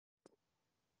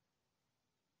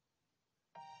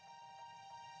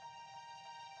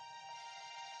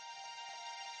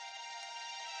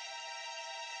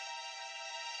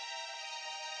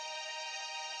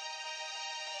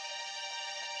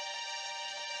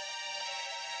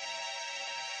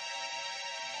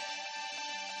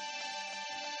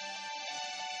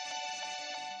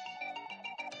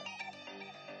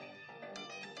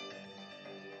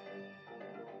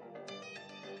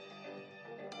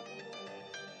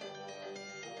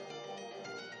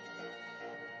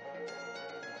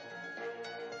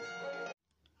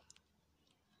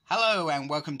Hello and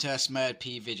welcome to a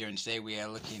SmurP video, and today we are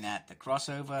looking at the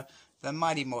crossover, the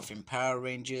Mighty Morphin Power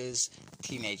Rangers,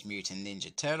 Teenage Mutant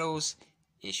Ninja Turtles,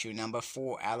 issue number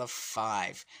 4 out of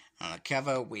 5. On the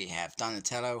cover we have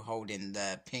Donatello holding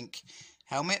the pink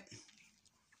helmet,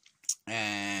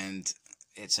 and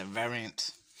it's a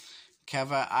variant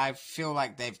cover. I feel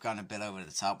like they've gone a bit over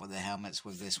the top with the helmets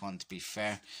with this one, to be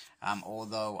fair,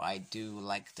 although I do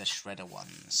like the Shredder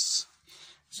ones.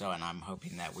 So, and I'm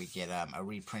hoping that we get a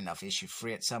reprint of issue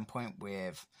 3 at some point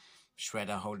with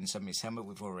Shredder holding somebody's helmet.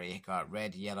 We've already got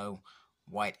red, yellow,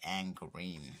 white, and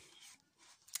green.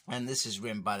 And this is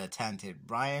written by the talented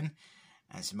Brian,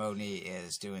 and Simone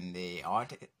is doing the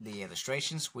art, the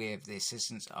illustrations, with the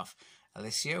assistance of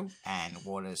Alessio, and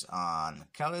Waters on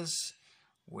colors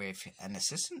with an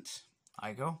assistant,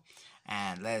 Igo,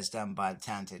 and letters done by the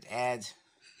talented Ed.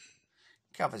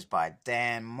 Covers by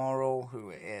Dan Morrill, who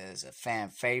is a fan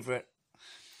favorite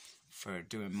for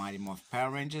doing Mighty Morphin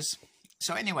Power Rangers.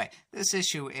 So anyway, this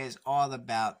issue is all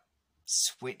about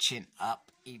switching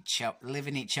up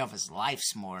living each other's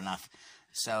lives more enough.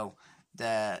 So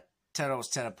the Turtles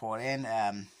teleport in.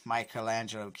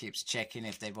 Michelangelo keeps checking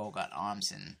if they've all got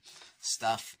arms and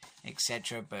stuff,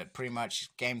 etc. But pretty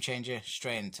much game changer,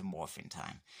 straight into morphing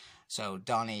time. So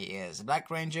Donnie is a Black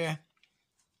Ranger.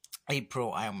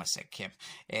 April, I almost said Kim,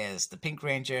 is the Pink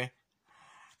Ranger.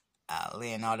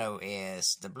 Leonardo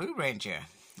is the Blue Ranger.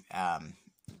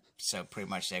 So pretty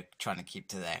much they're trying to keep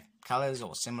to their colors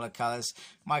or similar colors.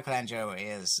 Michelangelo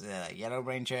is the Yellow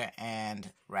Ranger,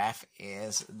 and Raph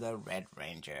is the Red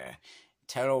Ranger.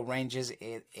 Turtle Rangers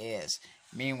it is.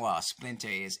 Meanwhile, Splinter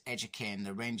is educating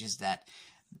the Rangers that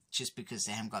just because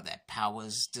they haven't got their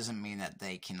powers doesn't mean that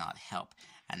they cannot help,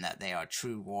 and that they are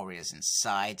true warriors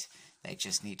inside. They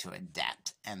just need to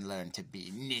adapt and learn to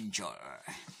be ninja.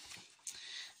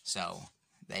 So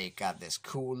they got this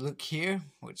cool look here,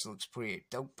 which looks pretty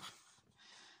dope.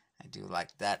 I do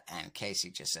like that. And Casey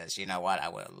just says, you know what, I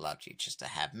would have loved you just to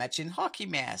have matching hockey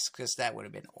masks, because that would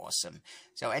have been awesome.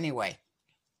 So anyway,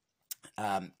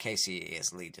 Casey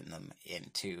is leading them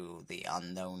into the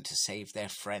unknown to save their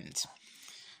friend.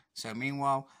 So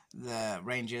meanwhile, the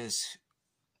Rangers,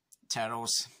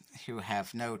 Turtles, who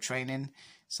have no training,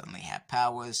 suddenly have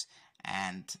powers,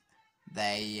 and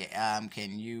they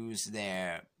can use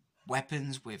their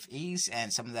weapons with ease,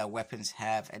 and some of their weapons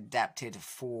have adapted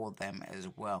for them as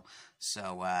well.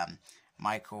 So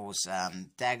Michael's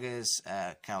daggers,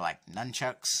 kind of like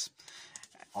nunchucks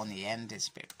on the end. It's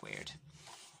a bit weird.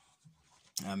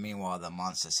 Meanwhile, the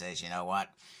monster says, you know what,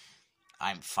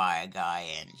 I'm Fire Guy,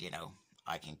 and you know,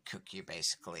 I can cook you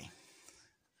basically.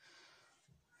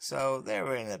 So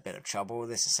they're in a bit of trouble.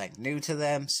 This is like new to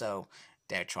them, so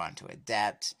they're trying to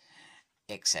adapt,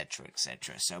 etc.,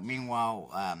 etc. So meanwhile,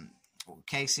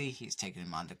 Casey, he's taking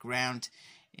them underground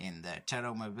in the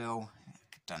Turtle-mobile.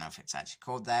 Don't know if it's actually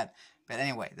called that, but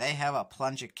anyway, they have a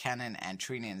plunger cannon, and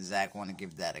Trina and Zach want to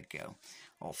give that a go,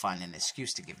 or find an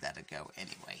excuse to give that a go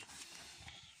anyway.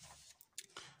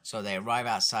 So they arrive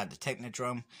outside the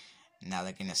Technodrome. Now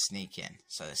they're gonna sneak in.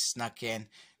 So they snuck in.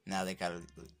 Now they gotta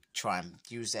try and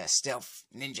use their stealth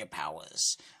ninja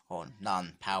powers, or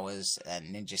non-powers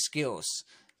and ninja skills.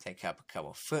 Take up a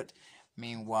couple foot.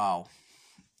 Meanwhile,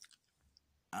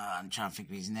 I'm trying to think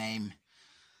of his name.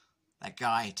 That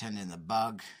guy who turned into the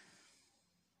Bug,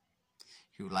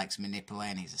 who likes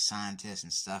manipulating, he's a scientist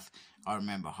and stuff. I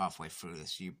remember halfway through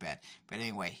this, you bet. But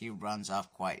anyway, he runs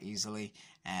off quite easily,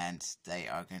 and they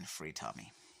are going to free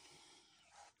Tommy.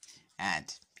 And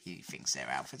he thinks their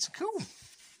outfits are cool.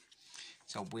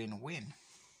 So win-win.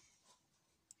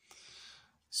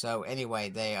 So anyway,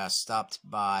 they are stopped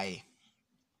by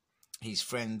his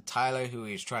friend Tyler, who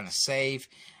he's trying to save,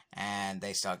 and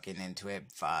they start getting into it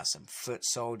via some foot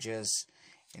soldiers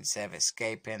instead of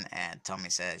escaping, and Tommy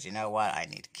says, you know what, I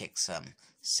need to kick some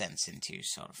sense into you,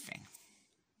 sort of thing.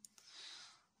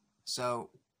 So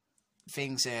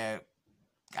things are,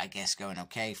 I guess, going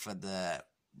okay for the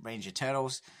Ranger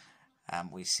Turtles.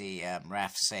 We see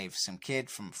Raph save some kid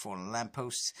from a fallen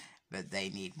lamppost, but they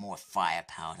need more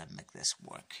firepower to make this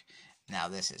work. Now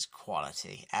this is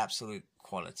quality, absolute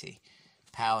quality.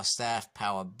 Power staff,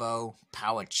 power bow,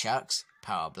 power chucks,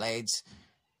 power blades,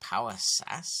 power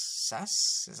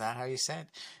sass, is that how you said?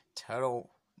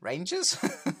 Turtle Rangers?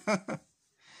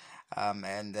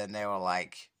 And then they were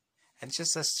like, and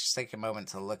let's just take a moment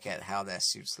to look at how their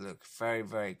suits look. Very,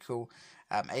 very cool.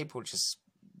 April just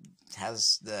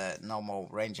has the normal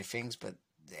Ranger things, but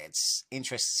it's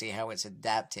interesting to see how it's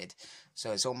adapted.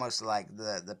 So it's almost like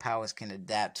the powers can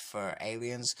adapt for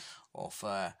aliens or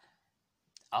for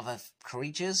other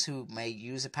creatures who may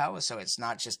use the power, so it's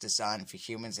not just designed for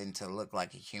humans and to look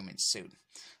like a human suit.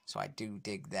 So I do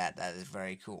dig that. That is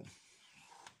very cool.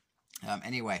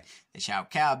 Anyway, they shout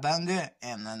cowabunga,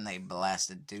 and then they blast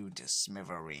the dude to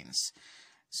smithereens.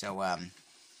 So,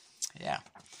 yeah.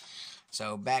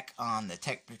 So, back on the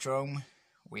Technodrome,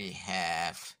 we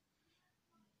have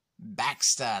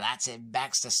Baxter. That's it,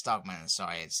 Baxter Stockman.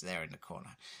 Sorry, it's there in the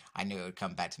corner. I knew it would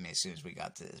come back to me as soon as we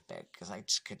got to this bit, because I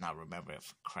just could not remember it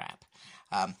for crap.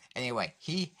 Anyway,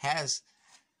 he has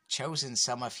chosen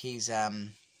some of his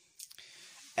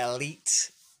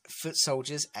elite foot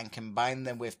soldiers and combined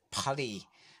them with putty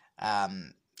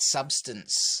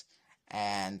substance,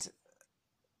 and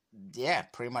yeah,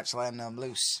 pretty much letting them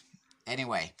loose.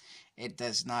 Anyway, it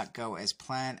does not go as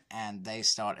planned, and they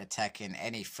start attacking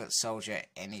any foot soldier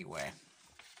anywhere.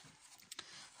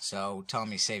 So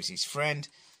Tommy saves his friend,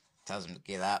 tells him to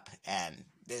get up, and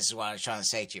this is what I was trying to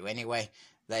say to you anyway.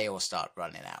 They all start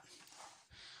running out.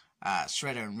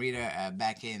 Shredder and Rita are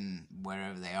back in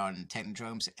wherever they are in the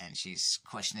Technodromes, and she's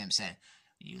questioning him, saying,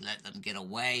 "You let them get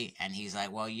away?" And he's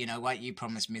like, "Well, you know what? You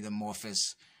promised me the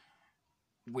morphers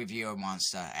with your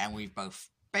monster, and we've both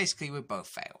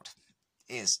failed.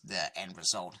 Is the end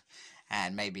result.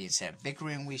 And maybe instead of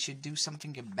bickering, we should do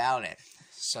something about it."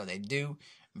 So they do.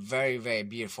 Very, very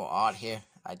beautiful art here.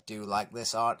 I do like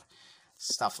this art.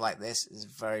 Stuff like this is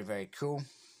very, very cool.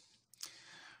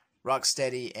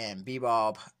 Rocksteady and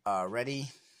Bebop are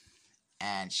ready,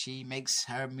 and she makes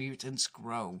her mutants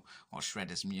grow, or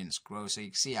Shredder's mutants grow, so you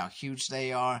can see how huge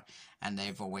they are, and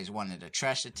they've always wanted to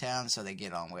trash the town, so they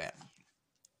get on with it.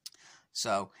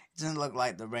 So it doesn't look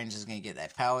like the Rangers are going to get their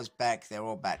powers back. They're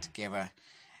all back together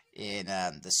in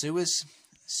the sewers.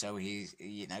 So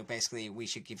basically, we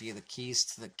should give you the keys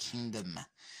to the kingdom,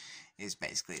 is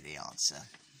basically the answer.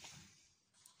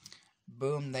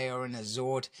 Boom, they are in a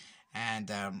Zord, and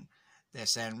they're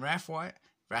saying,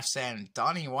 Raph's saying,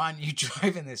 "Donnie, why aren't you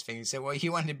driving this thing?" He said, "Well,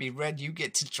 you want to be red, you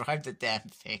get to drive the damn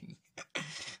thing."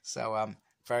 So,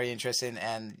 very interesting,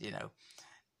 and,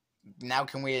 now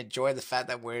can we enjoy the fact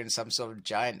that we're in some sort of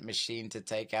giant machine to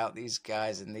take out these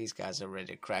guys, and these guys are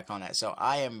ready to crack on it. So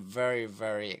I am very,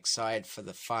 very excited for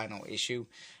the final issue.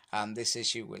 This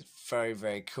issue was very,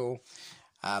 very cool.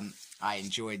 I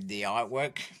enjoyed the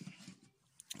artwork.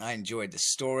 I enjoyed the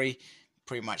story.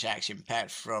 Pretty much action-packed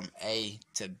from A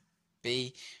to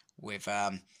B, with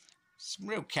some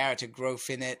real character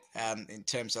growth in it, in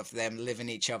terms of them living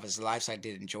each other's lives. I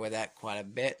did enjoy that quite a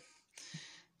bit.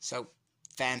 So,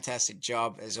 fantastic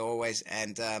job as always,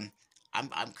 and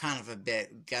I'm kind of a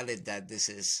bit gutted that this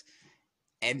is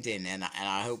ending, and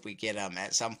I hope we get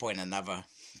at some point another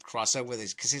crossover with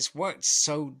this, because it's worked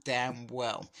so damn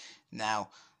well. Now,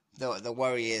 the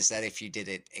worry is that if you did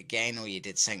it again, or you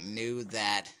did something new,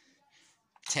 that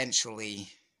potentially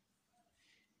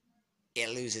it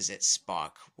loses its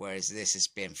spark, whereas this has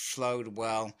been flowed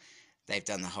well. They've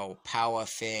done the whole power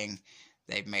thing.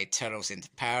 They've made Turtles into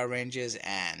Power Rangers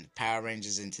and Power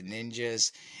Rangers into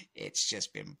Ninjas. It's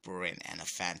just been brilliant and a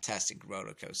fantastic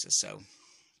roller coaster. So,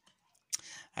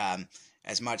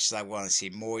 as much as I want to see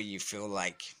more, you feel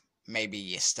like maybe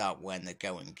you start when the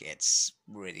going gets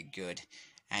really good,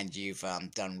 and you've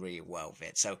done really well with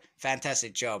it. So,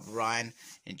 fantastic job, Ryan.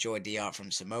 Enjoyed the art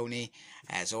from Simone,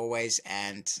 as always,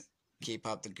 and keep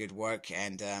up the good work,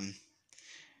 and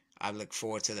I look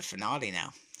forward to the finale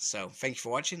now. So, thank you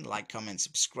for watching. Like, comment,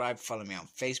 subscribe. Follow me on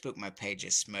Facebook. My page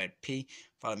is SmurredP.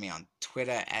 Follow me on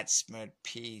Twitter at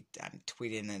SmurredP. I'm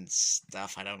tweeting and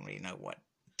stuff. I don't really know what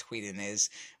tweeting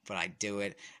is, but I do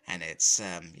it, and it's,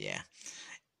 yeah.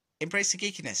 Embrace the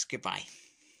geekiness. Goodbye.